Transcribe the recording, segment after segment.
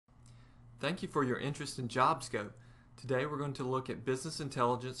Thank you for your interest in Jobscope. Today we're going to look at business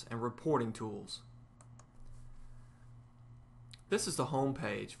intelligence and reporting tools. This is the home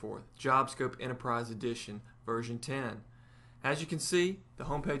page for Jobscope Enterprise Edition version 10. As you can see, the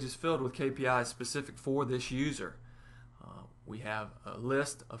home page is filled with KPIs specific for this user. We have a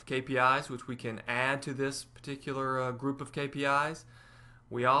list of KPIs which we can add to this particular group of KPIs.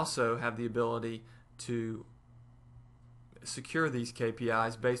 We also have the ability to secure these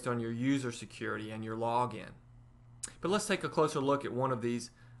KPIs based on your user security and your login. But let's take a closer look at one of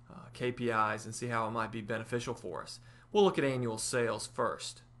these KPIs and see how it might be beneficial for us. We'll look at annual sales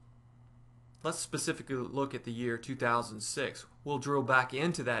first. Let's specifically look at the year 2006. We'll drill back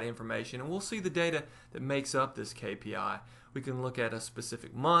into that information and we'll see the data that makes up this KPI. We can look at a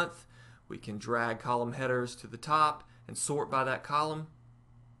specific month. We can drag column headers to the top and sort by that column.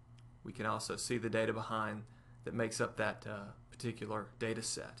 We can also see the data behind that makes up that particular data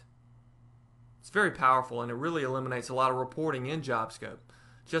set. It's very powerful and it really eliminates a lot of reporting in Jobscope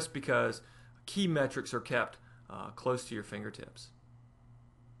just because key metrics are kept close to your fingertips.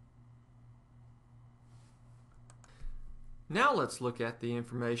 Now let's look at the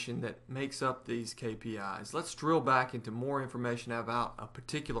information that makes up these KPIs. Let's drill back into more information about a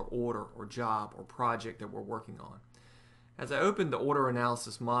particular order or job or project that we're working on. As I open the order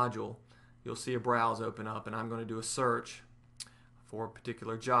analysis module, you'll see a browse open up and I'm going to do a search for a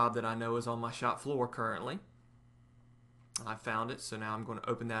particular job that I know is on my shop floor currently. I found it, so now I'm going to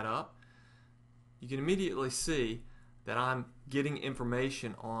open that up. You can immediately see that I'm getting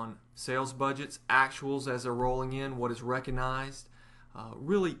information on sales budgets, actuals as they're rolling in, what is recognized,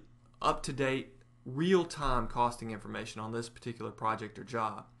 really up-to-date, real-time costing information on this particular project or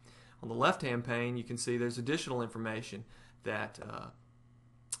job. On the left-hand pane, you can see there's additional information that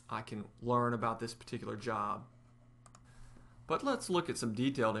I can learn about this particular job. But let's look at some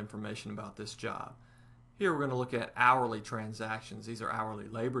detailed information about this job. Here we're going to look at hourly transactions. These are hourly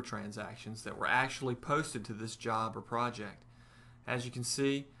labor transactions that were actually posted to this job or project. As you can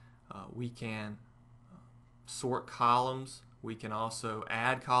see, we can sort columns. We can also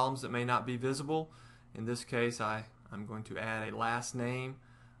add columns that may not be visible. In this case, I'm going to add a last name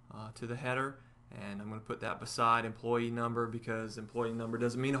to the header, and I'm going to put that beside employee number because employee number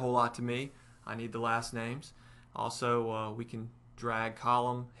doesn't mean a whole lot to me. I need the last names. Also, we can drag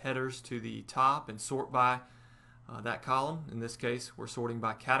column headers to the top and sort by that column. In this case, we're sorting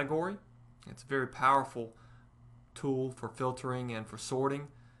by category. It's a very powerful tool for filtering and for sorting.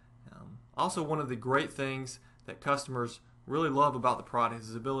 Also, one of the great things that customers really love about the product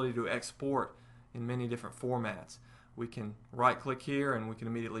is the ability to export in many different formats. We can right-click here and we can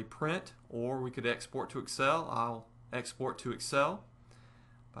immediately print, or we could export to Excel. I'll export to Excel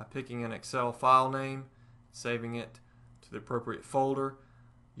by picking an Excel file name, saving it to the appropriate folder.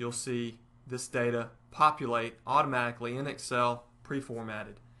 You'll see this data populate automatically in Excel,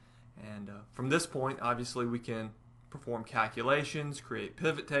 pre-formatted. And from this point, obviously, we can perform calculations, create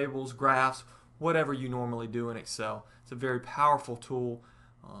pivot tables, graphs, whatever you normally do in Excel. It's a very powerful tool.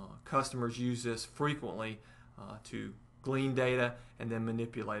 Customers use this frequently to glean data and then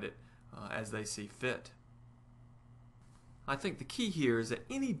manipulate it as they see fit. I think the key here is that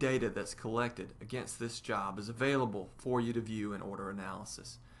any data that's collected against this job is available for you to view in order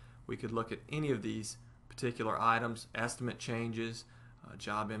analysis. We could look at any of these particular items, estimate changes,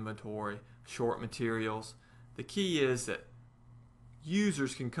 job inventory, short materials. The key is that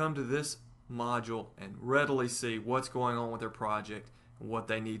users can come to this module and readily see what's going on with their project and what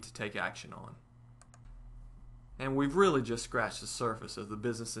they need to take action on. And we've really just scratched the surface of the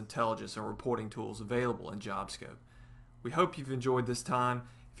business intelligence and reporting tools available in Jobscope. We hope you've enjoyed this time.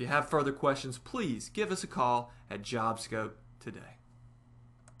 If you have further questions, please give us a call at Jobscope today.